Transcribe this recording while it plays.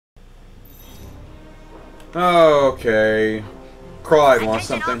Okay. Clyde wants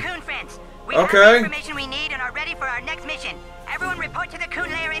something. All Coon friends. We have the information we need and are ready for our next mission. Everyone report to the Coon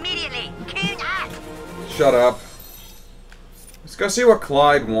lair immediately. Coon up! Shut up. Let's go see what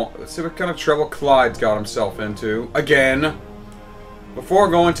Clyde wants. Let's see what kind of trouble Clyde's got himself into. Again. Before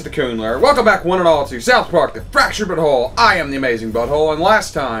going to the Coon lair. Welcome back one and all to Southpark, the Fractured Butthole. I am the Amazing Butthole, and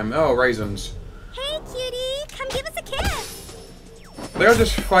last time... Oh, raisins. Hey, cutie! Come give us a kiss! They'll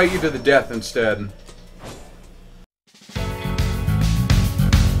just fight you to the death instead.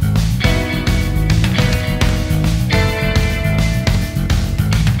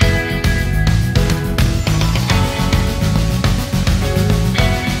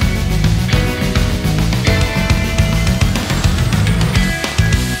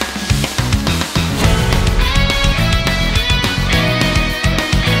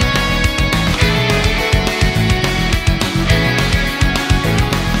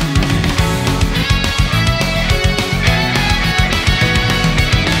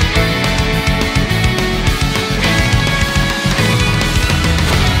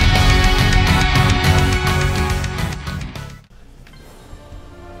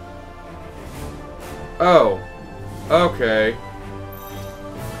 Oh. Okay.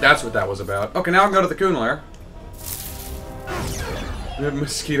 That's what that was about. Okay, now I can go to the Coon lair.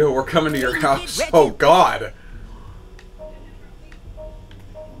 Mosquito, we're coming to your house. Oh, God.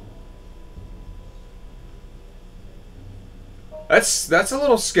 That's a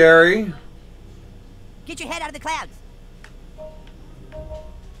little scary. Get your head out of the clouds.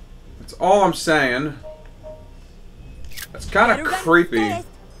 That's all I'm saying. That's kind of creepy.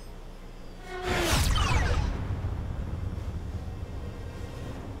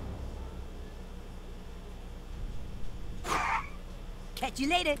 Catch you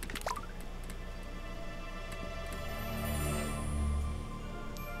later.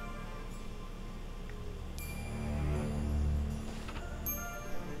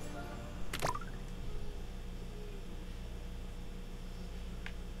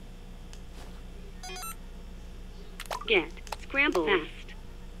 Get scrambled fast.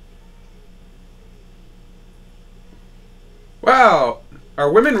 Wow,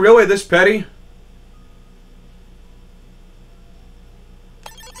 are women really this petty?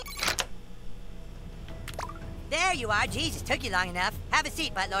 There you are. Jesus, took you long enough. Have a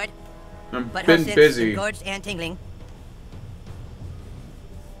seat, Buttlord. I've been busy. Engorged and tingling.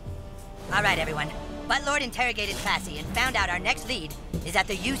 All right, everyone. Buttlord interrogated Classy and found out our next lead is at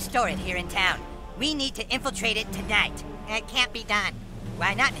the U-Store here in town. We need to infiltrate it tonight. It can't be done.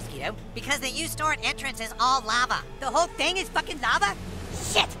 Why not, Mosquito? Because the U-Store entrance is all lava. The whole thing is fucking lava?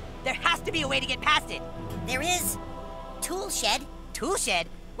 Shit! There has to be a way to get past it. There is. Tool shed. Tool shed?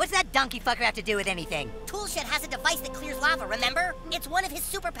 What's that donkey fucker have to do with anything? Toolshed has a device that clears lava, remember? It's one of his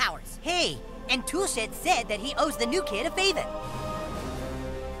superpowers. Hey, and Toolshed said that he owes the new kid a favor.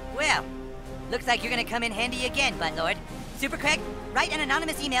 Well, looks like you're gonna come in handy again, Buttlord. Super Craig, write an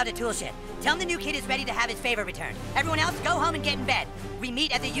anonymous email to Toolshed. Tell him the new kid is ready to have his favor returned. Everyone else, go home and get in bed. We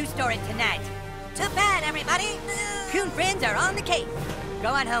meet at the U-Store tonight. To bed, everybody! Coon friends are on the case. Go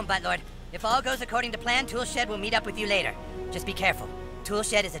on home, Buttlord. If all goes according to plan, Toolshed will meet up with you later. Just be careful.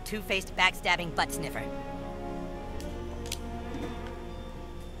 Toolshed is a two-faced, backstabbing butt sniffer.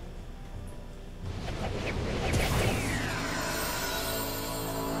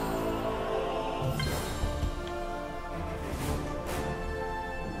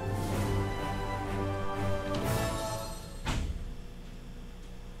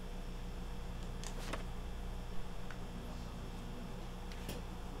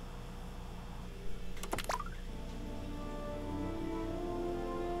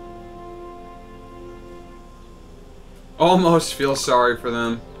 Almost feel sorry for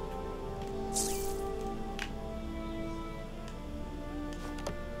them.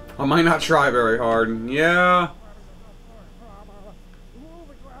 I might not try very hard. Yeah.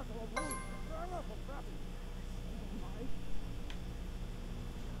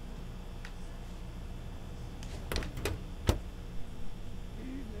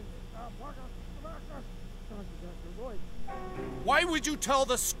 Why would you tell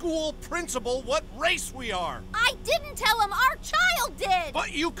the school principal what race we are? I didn't tell him, our child did!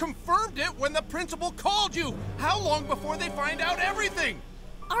 But you confirmed it when the principal called you. How long before they find out everything?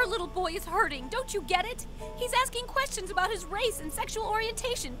 Our little boy is hurting, don't you get it? He's asking questions about his race and sexual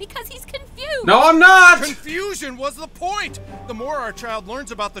orientation because he's confused. No, I'm not! Confusion was the point. The more our child learns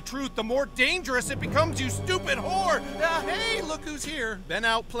about the truth, the more dangerous it becomes, you stupid whore. Hey, look who's here. Been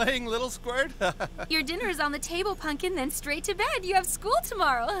out playing, little squirt? Your dinner is on the table, Pumpkin, then straight to bed. You have school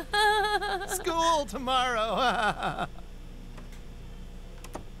tomorrow. School tomorrow.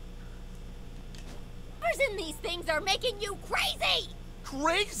 Where's reason these things are making you crazy!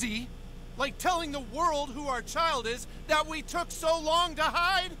 Crazy? Like telling the world who our child is that we took so long to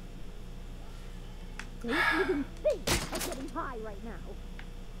hide? Don't even think of getting high right now.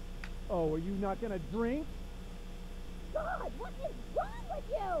 Oh, are you not gonna drink? God, what is wrong with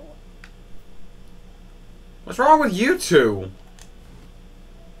you? What's wrong with you two?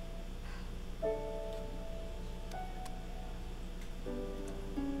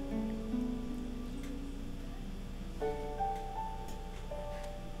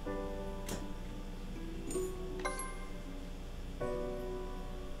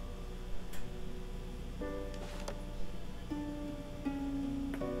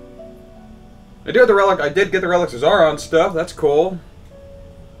 I do have the relic. I did get the relics of Zaron stuff. That's cool.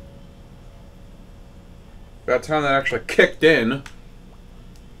 About time that actually kicked in.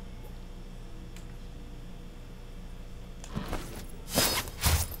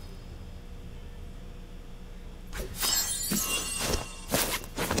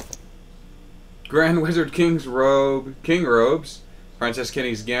 Grand Wizard King's robe, King robes, Princess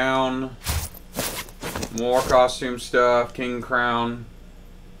Kenny's gown, more costume stuff, King crown,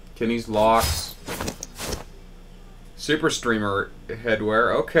 Kenny's locks. Super streamer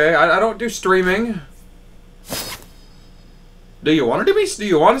headwear. Okay, I don't do streaming. Do you want to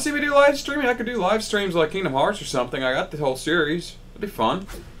see me do live streaming? I could do live streams like Kingdom Hearts or something. I got the whole series. It'd be fun.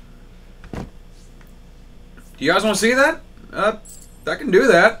 Do you guys want to see that? I can do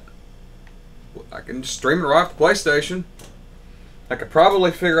that. I can stream it right off the PlayStation. I could probably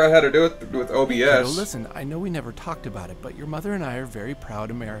figure out how to do it with OBS. Kiddo, listen, I know we never talked about it, but your mother and I are very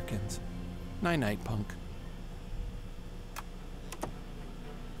proud Americans. Night-night, punk.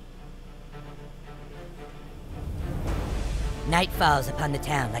 Night falls upon the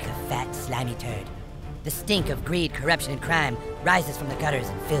town like a fat, slimy turd. The stink of greed, corruption, and crime rises from the gutters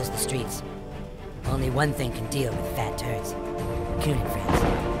and fills the streets. Only one thing can deal with fat turds. Coon and friends.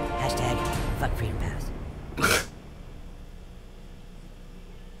 Hashtag fuck Freedom Pass.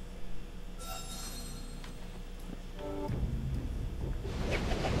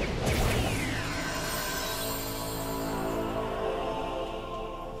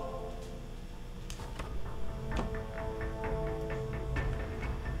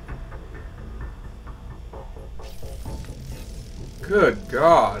 Good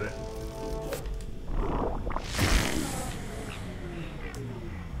God.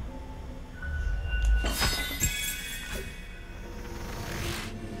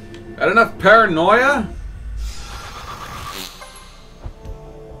 That enough paranoia?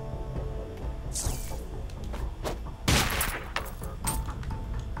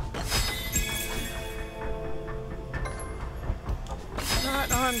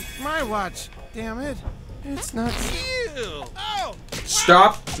 Not on my watch, damn it. It's not you. Oh!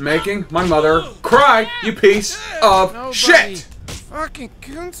 Stop making my mother cry, you piece of Nobody. shit! Fucking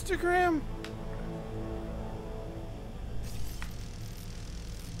Instagram.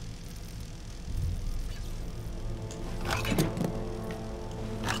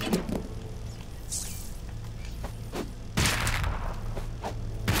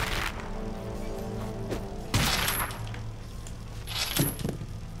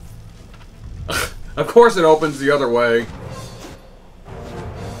 Of course it opens the other way.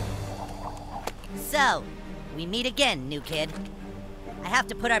 So, we meet again, new kid. I have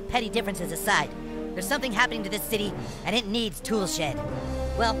to put our petty differences aside. There's something happening to this city, and it needs Toolshed.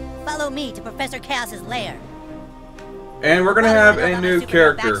 Well, follow me to Professor Chaos's lair. And we're gonna have a new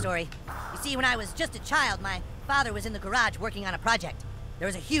character. Backstory. You see, when I was just a child, my father was in the garage working on a project. There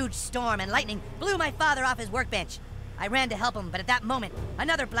was a huge storm, and lightning blew my father off his workbench. I ran to help him, but at that moment,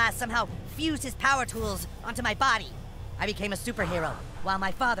 another blast somehow fused his power tools onto my body. I became a superhero, while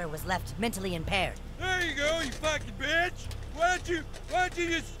my father was left mentally impaired. There you go, you fucking bitch! Why don't you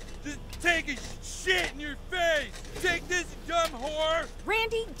just take a shit in your face? Take this, you dumb whore!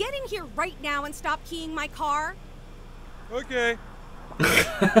 Randy, get in here right now and stop keying my car. Okay.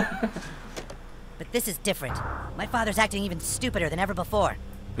 But this is different. My father's acting even stupider than ever before.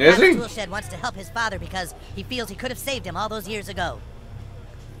 Is he? Toolshed wants to help his father because he feels he could have saved him all those years ago.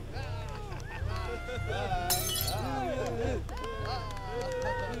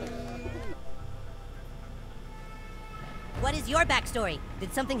 What is your backstory?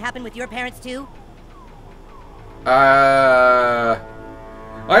 Did something happen with your parents too? I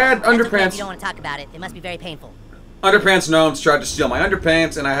had That's okay if underpants. you don't want to talk about it. It must be very painful. Underpants gnomes tried to steal my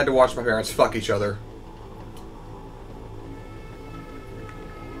underpants, and I had to watch my parents fuck each other.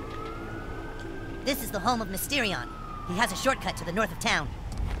 This is the home of Mysterion. He has a shortcut to the north of town.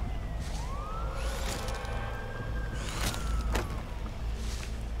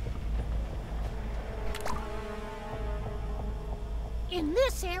 In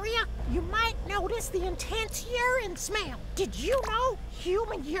this area, you might notice the intense urine smell. Did you know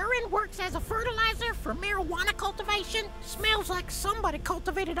human urine works as a fertilizer for marijuana cultivation? Smells like somebody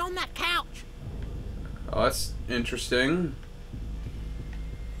cultivated on that couch. Oh, that's interesting.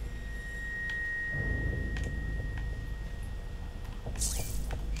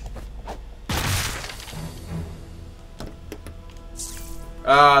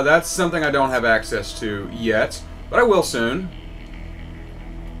 That's something I don't have access to yet, but I will soon.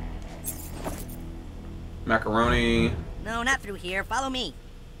 Macaroni. No, not through here. Follow me.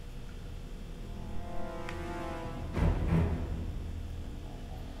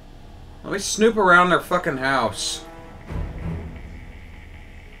 Let me snoop around their fucking house.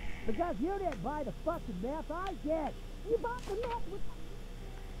 Because you didn't buy the fucking meth, I did. You bought the meth with...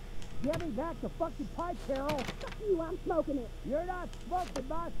 Give me back the fucking pipe, Carol. Fuck you, I'm smoking it. You're not smoking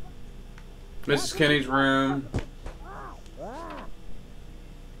my... Mrs. Kenny's room.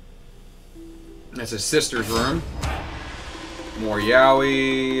 That's his sister's room. More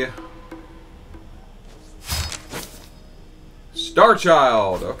yaoi. Star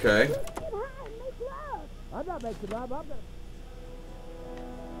Child. Okay. I'm not making love. I'm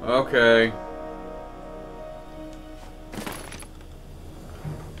Okay.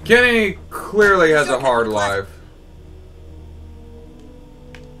 Kenny clearly has a hard life.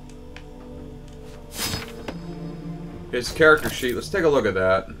 His character sheet. Let's take a look at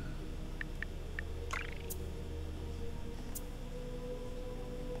that.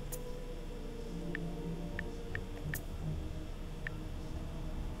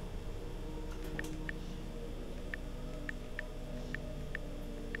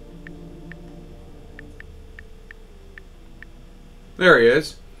 There he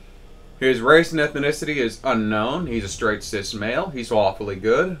is. His race and ethnicity is unknown. He's a straight cis male. He's awfully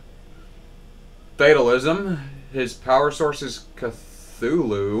good. Fatalism. His power source is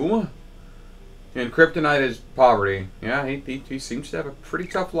Cthulhu. And kryptonite is poverty. Yeah, he seems to have a pretty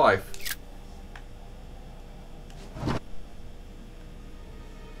tough life.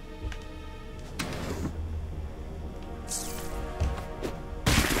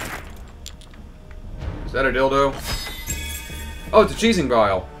 Is that a dildo? Oh, it's a cheesing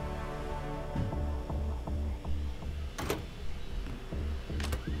vial.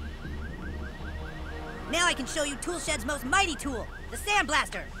 Now I can show you Toolshed's most mighty tool, the Sand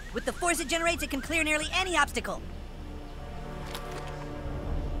Blaster. With the force it generates, it can clear nearly any obstacle.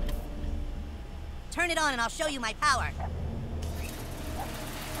 Turn it on and I'll show you my power.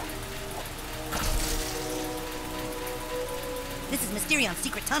 This is Mysterion's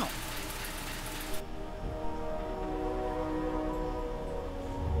secret tunnel.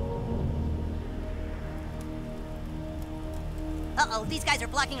 Uh-oh, these guys are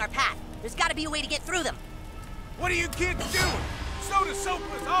blocking our path. There's gotta be a way to get through them. What are you kids doing? Soda Soap's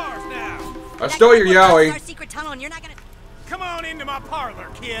ours now. I stole your yaoi. Our secret tunnel, and you're not gonna... Come on into my parlor,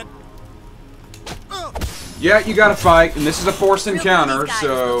 kid. Yeah, you gotta fight, and this is a forced encounter, These guys are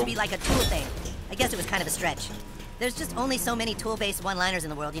supposed so... to be like a tool thing. I guess it was kind of a stretch. There's just only so many tool-based one-liners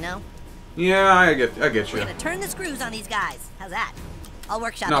in the world, you know? Yeah, I get We're you. gonna turn the screws on these guys. How's that? I'll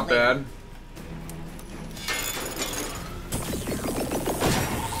workshop Not it later. bad.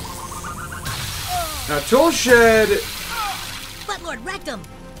 Now, Toolshed Buttlord wrecked him!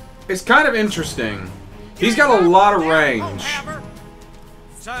 is kind of interesting. He's got a lot of range.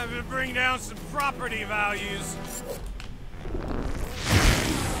 Time to bring down some property values.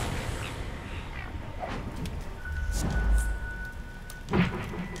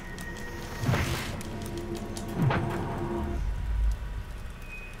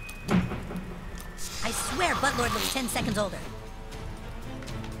 I swear Buttlord looks 10 seconds older.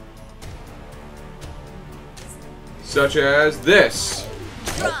 Such as this.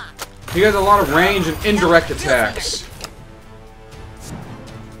 Draw! He has a lot of range and indirect attacks.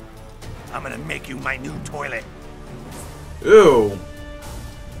 I'm gonna make you my new toilet. Ooh.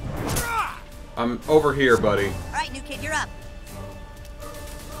 I'm over here, buddy. Alright, new kid, you're up.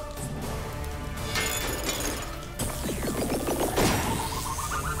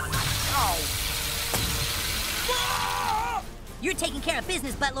 You're taking care of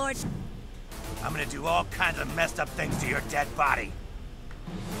business, Buttlord. I'm gonna do all kinds of messed up things to your dead body.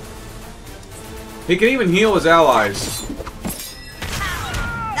 He can even heal his allies.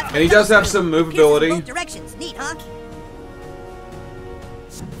 And he does have some movability. Both directions. Neat, huh?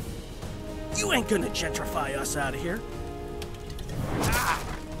 You ain't gonna gentrify us out of here.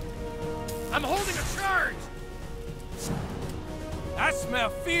 I'm holding a charge! I smell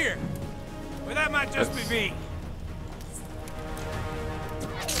fear. Or that might just be me.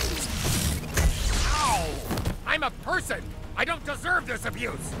 Ow! I'm a person! I don't deserve this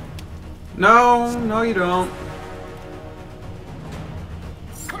abuse. No, no, you don't.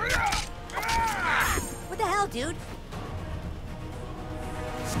 What the hell, dude?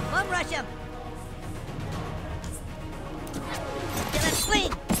 Bum rush him. Yeah, let's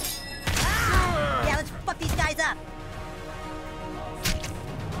swing. Yeah, let's fuck these guys up.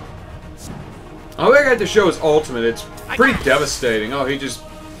 I think I had to show his ultimate. It's pretty devastating. Oh, he just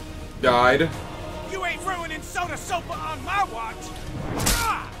died. You ain't ruining Soda Sopa on my watch.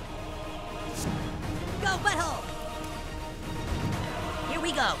 Go, butthole. Here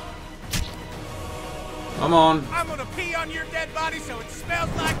we go. Come on. I'm gonna pee on your dead body so it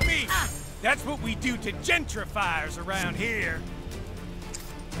smells like me. That's what we do to gentrifiers around here.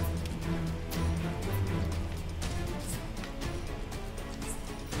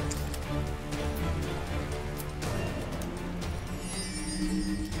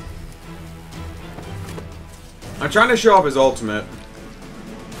 I'm trying to show off his ultimate.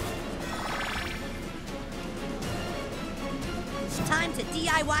 It's time to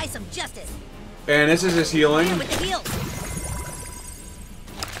DIY some justice. And this is his healing. Yeah, with the heels.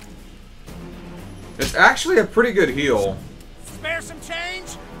 It's actually a pretty good heal. Spare some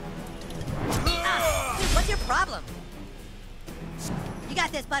change? Dude, what's your problem? You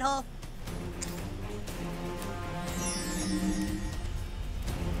got this, butthole.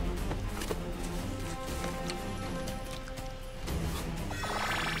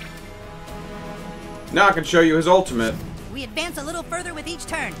 Now I can show you his ultimate. We advance a little further with each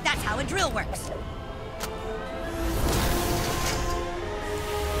turn. That's how a drill works.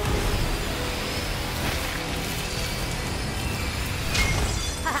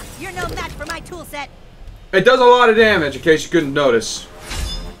 Haha, you're no match for my tool set. It does a lot of damage, in case you couldn't notice.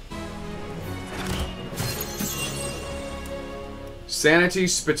 Sanity,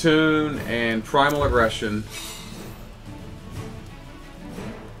 Spittoon, and Primal Aggression.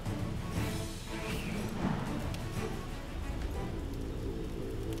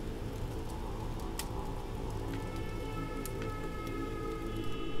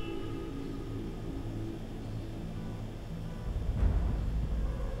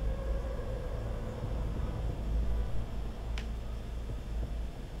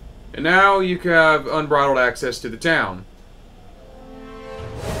 And now you can have unbridled access to the town.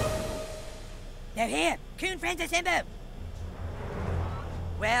 They're here. Coon friends assemble.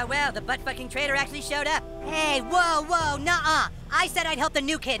 Well, well, the butt-fucking traitor actually showed up. Hey, whoa, whoa, nuh-uh. I said I'd help the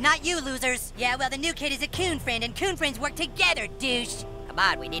new kid, not you losers. Yeah, well, the new kid is a coon friend, and coon friends work together, douche. Come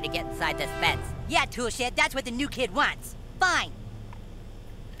on, we need to get inside this fence. Yeah, toolshed, that's what the new kid wants. Fine.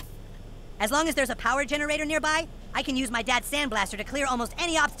 As long as there's a power generator nearby, I can use my dad's sandblaster to clear almost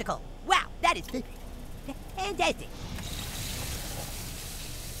any obstacle. Wow, that is fantastic.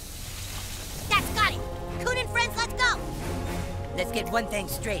 That's got it. Coon and friends, let's go. Let's get one thing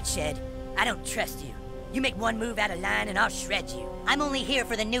straight, Shed. I don't trust you. You make one move out of line and I'll shred you. I'm only here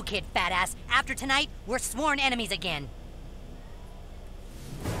for the new kid, fat ass. After tonight, we're sworn enemies again.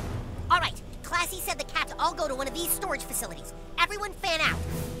 All right, Classy said the cats all go to one of these storage facilities. Everyone fan out.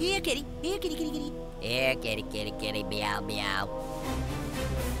 Here, kitty. Here, kitty, kitty, kitty. Here, kitty, kitty, kitty. Meow, meow.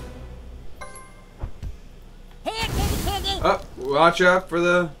 Here, kitty, kitty. Oh, watch out for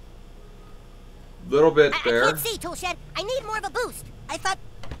the little bit there. I can't see, Toolshed. I need more of a boost. I thought...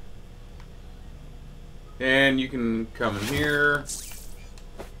 And you can come in here.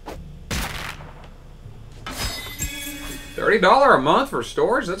 $30 a month for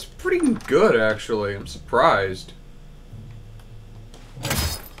storage? That's pretty good, actually. I'm surprised.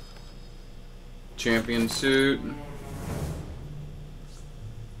 Champion suit.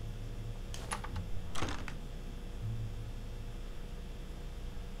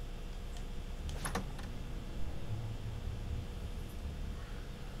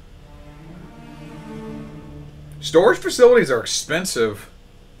 Storage facilities are expensive.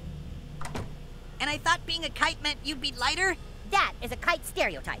 And I thought being a kite meant you'd be lighter? That is a kite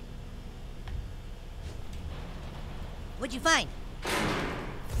stereotype. What'd you find?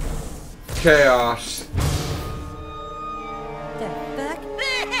 Chaos. The fuck?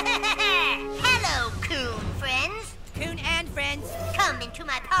 Hello, Coon friends. Coon and friends. Come into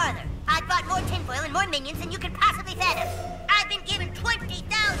my parlor. I bought more tinfoil and more minions than you could possibly fathom. I've been given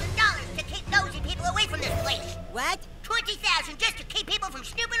 $20,000 to keep nosy people away from this place. What? 20,000 just to keep people from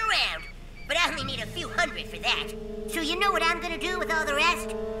snooping around. But I only need a few hundred for that. So you know what I'm gonna do with all the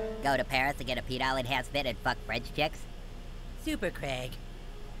rest? Go to Paris to get a pedal enhanced fit and fuck French chicks? Super Craig.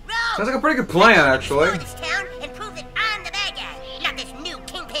 Roll! Sounds like a pretty good plan, actually. Explore this town and prove that I'm the bad guy, not this new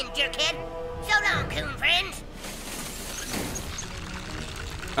kingpin jerkhead. So long, Coon friends.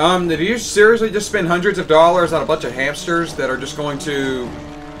 Did you seriously just spend hundreds of dollars on a bunch of hamsters that are just going to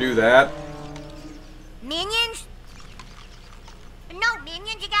do that? Minions? No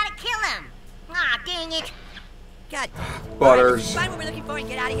minions, you gotta kill them. Aw, dang it. God. Butters. Alright, find what we're looking for and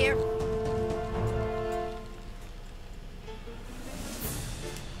get out of here.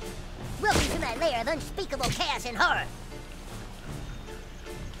 Welcome to my lair of unspeakable chaos and horror.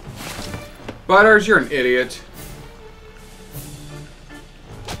 Butters, you're an idiot.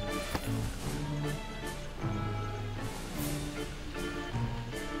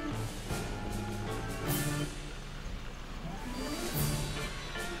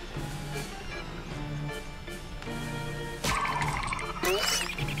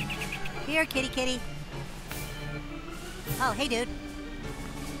 Here, kitty kitty. Oh, hey, dude.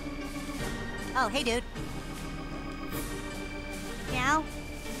 Oh, hey, dude. Meow.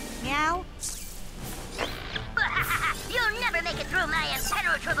 Meow. You'll never make it through my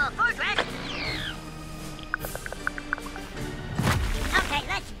impenetrable fortress. Okay,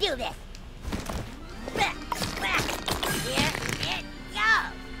 let's do this. Here it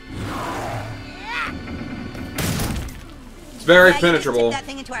goes. It's very Yeah, you just penetrable. took that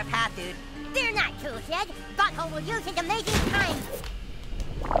thing into our path, dude. They're not too shed. Butthole will use his amazing time.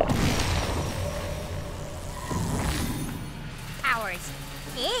 Powers.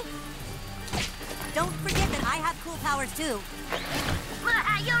 Eh? Don't forget that I have cool powers, too.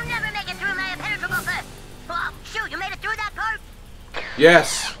 You'll never make it through my impenetrable fortress. Oh, shoot, you made it through that part?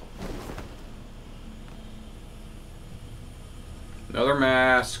 Yes. Another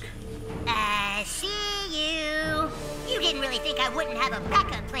mask. I see you. You didn't really think I wouldn't have a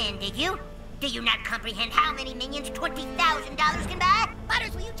backup plan, did you? Do you not comprehend how many minions $20,000 can buy?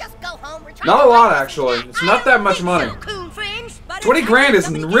 Butters, will you just go home? Not a lot, actually. It's not that much money. So, coon friends. 20 grand is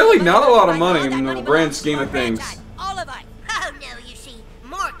really not a lot of money in the grand scheme of things. All of us. Oh no, you see,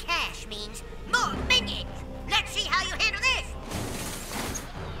 more cash means more minions. Let's see how you handle this.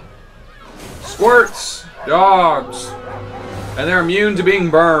 Squirts. Dogs. And they're immune to being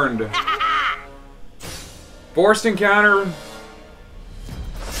burned. Forced encounter.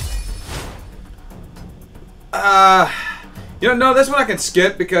 No, this one I can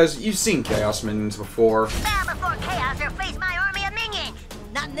skip because you've seen Chaos Minions before. Bow before chaos or face my army of minions.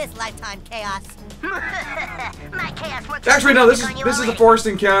 Not in this lifetime, Chaos. My chaos works. Actually, no, this on you is a already. forced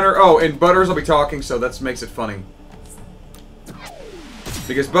encounter. Oh, and Butters will be talking, so that makes it funny.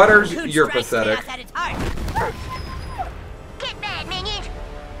 Because Butters, Coon you're strikes pathetic. chaos at its heart. Get mad, minions.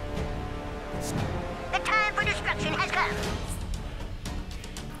 The time for destruction has come.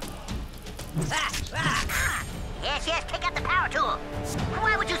 Yes, yes, take out the power tool.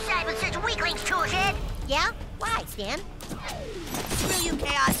 Why would you side with such weaklings, Toolshed? Yeah? Why, Stan? Screw you,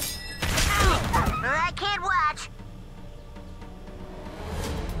 Chaos. I can't watch.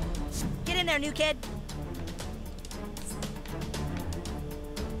 Get in there, new kid.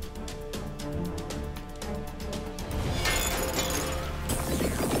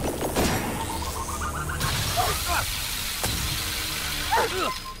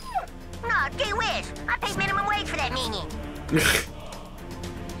 No, gee whiz. I paid minimum wage for that minion.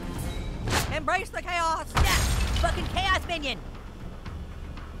 Embrace the chaos. Yeah. Fucking chaos minion.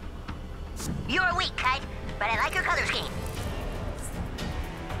 You're weak, Kite, but I like your color scheme.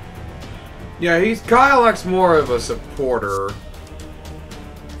 Yeah, Kyle looks more of a supporter.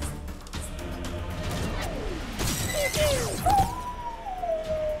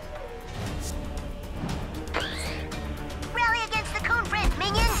 Rally against the coon friends,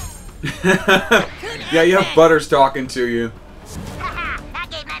 minions. Yeah, you have Butters talking to you. Haha, I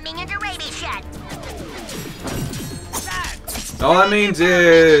gave my minions a rabies shot. All that means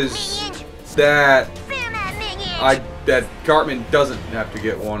is Minions, that fear my minions. that Cartman doesn't have to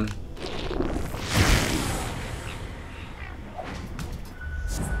get one.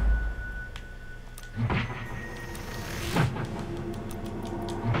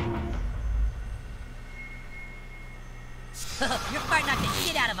 You're fighting out the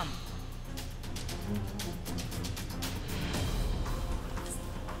shit out of them.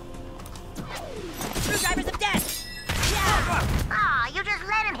 Screwdrivers of death. Yeah. Aw, you just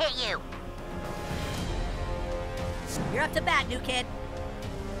let him hit you. You're up to bat, new kid.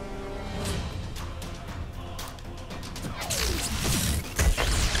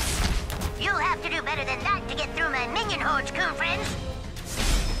 You'll have to do better than that to get through my minion hordes, coon friends.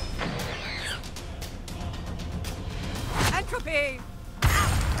 Entropy.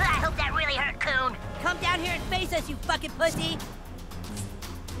 I hope that really hurt, coon. Come down here and face us, you fucking pussy.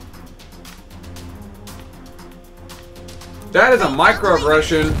 That is a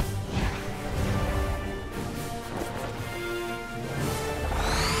microaggression.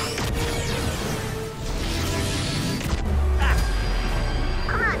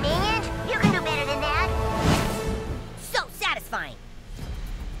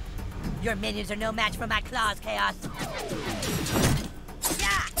 Your minions are no match for my claws, Chaos.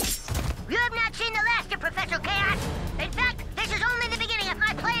 Yeah. You have not seen the last of Professor Chaos. In fact, this is only the beginning of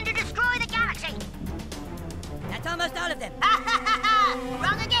my plan to destroy the galaxy. That's almost all of them.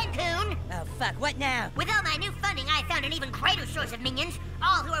 Wrong again, Coon. Oh, fuck. What now? With all my new funding, I found an even greater source of minions,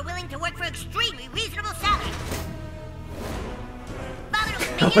 all who are willing to work for extremely reasonable salaries.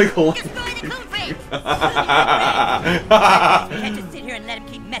 Fatherless minions, destroy the Coon Friends! We can't just sit here and let him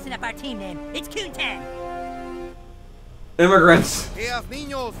keep messing up our team name. It's Coon Time. Immigrants. Eas,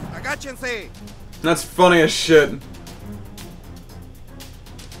 niños, agáchense. That's funny as shit.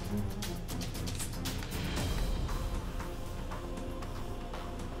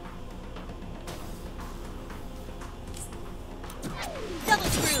 Double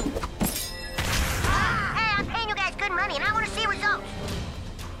screw. Hey, I'm paying you guys good money and I want to see results.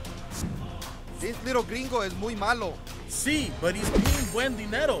 This little gringo es muy malo. Sí, but he's being buen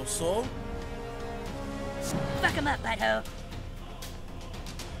dinero, so... Fuck him up, butthole.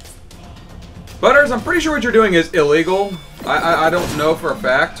 Butters, I'm pretty sure what you're doing is illegal. I don't know for a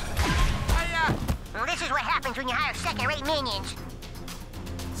fact. Well, this is what happens when you hire second-rate minions.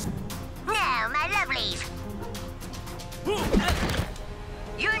 Now, my lovelies.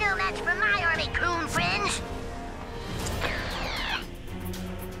 You're no match for my army, Coon Friends.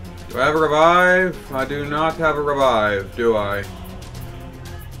 Do I have a revive? I do not have a revive, do I?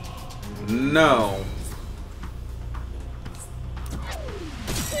 No.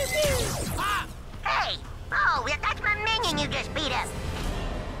 Hey! Oh, that's my minion you just beat up.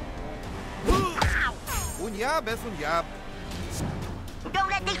 Ow. Un jab es un jab. Don't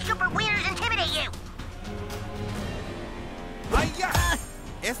let these super wieners intimidate you. ¡Ay, ya!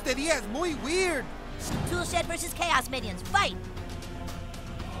 Este día es muy weird. Toolshed versus Chaos Minions. Fight!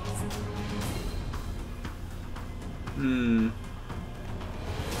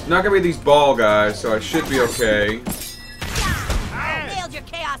 It's not gonna be these ball guys, so I should be okay. Nailed your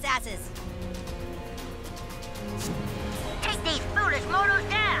Chaos asses. Take these foolish mortals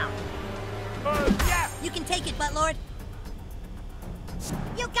down. You can take it, Buttlord.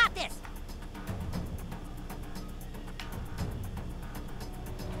 You got this.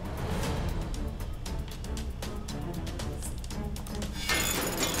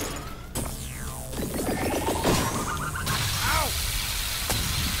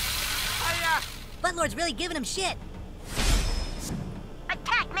 Buttlord's really giving him shit.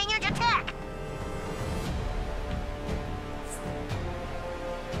 Attack, minions, attack!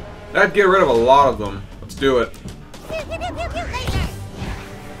 That'd get rid of a lot of them. Let's do it.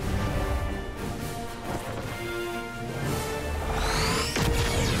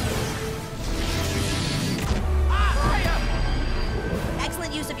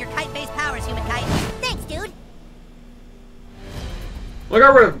 Excellent use of your kite-based powers, human kite. Thanks, dude. We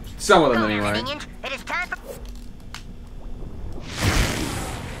got rid of some of them Go now, anyway. minions. It is time for...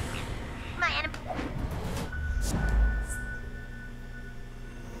 My enemy...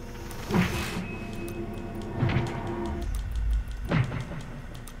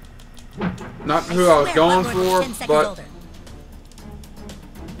 Not who I was going for, but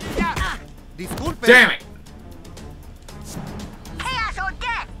Disculpe. damn it! Chaos or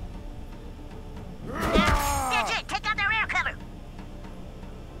death! Now, that's it. Take out their air cover.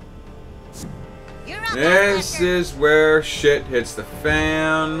 You're up, This Buster. is where shit hits the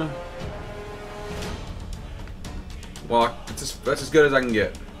fan. Well, that's as good as I can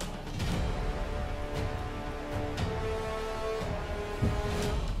get.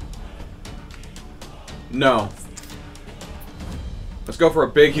 No. Let's go for a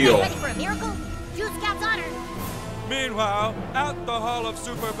big You guys heal. ready for a miracle? Jude Scout's honor. Meanwhile, at the Hall of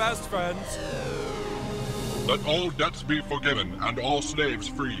Super Best Friends. Let all debts be forgiven and all slaves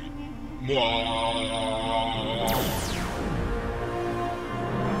free. Mwah.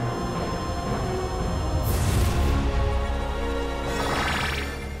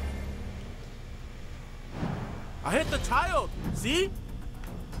 I hit the child. See?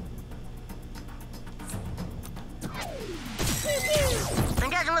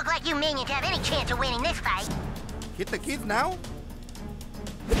 It doesn't look like you minions have any chance of winning this fight. Hit the kids now.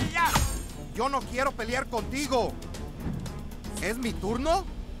 Yo no quiero pelear contigo. ¿Es mi turno?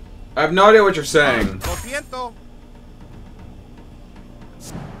 I have no idea what you're saying. Lo siento.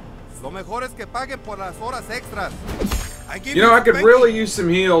 Lo mejor es que paguen por las horas extras. I give You know, I could spanking. really use some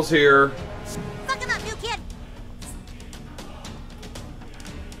heals here. Fuck him up, new kid.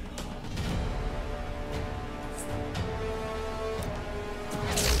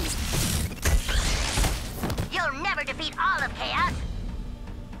 You'll never defeat all of Chaos.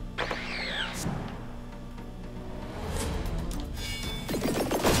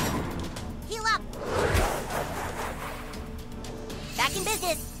 back in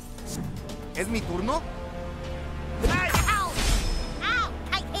business. ¿Es mi turno? Ow! Ow!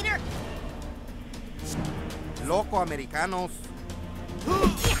 Kite hater! Loco americanos.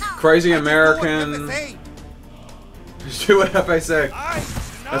 Crazy Just American. Do what I say.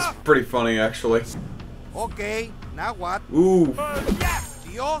 That's pretty funny, actually. Okay, now what? Ooh.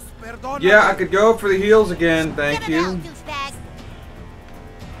 Dios, perdóname. Yeah, I could go for the heels again. Thank Give it out, you. douchebag.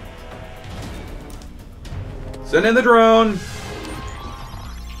 Send in the drone.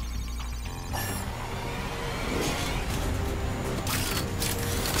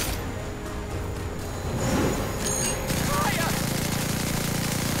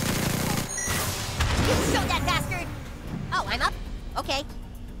 Show that bastard! Oh, I'm up? Okay.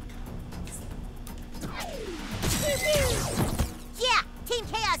 Yeah! Team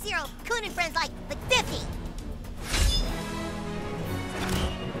Chaos Zero, Coon and friends like 50!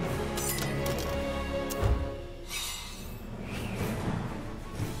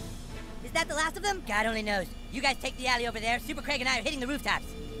 Is that the last of them? God only knows. You guys take the alley over there. Super Craig and I are hitting the rooftops.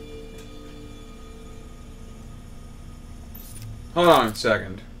 Hold on a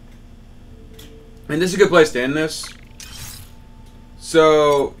second. And this is a good place to end this.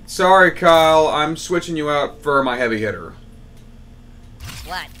 So, sorry Kyle, I'm switching you out for my heavy hitter.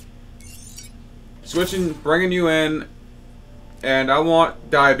 What? Bringing you in, and I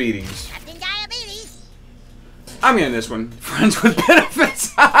want diabetes. Captain Diabetes! I'm getting this one. Friends with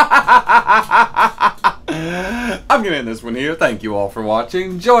benefits. I'm getting this one here. Thank you all for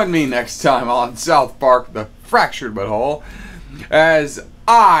watching. Join me next time on South Park, the Fractured Butthole, as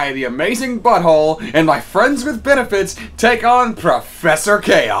I, the Amazing Butthole, and my friends with benefits take on Professor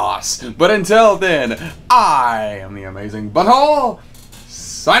Chaos. But until then, I am the Amazing Butthole,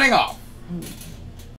 signing off.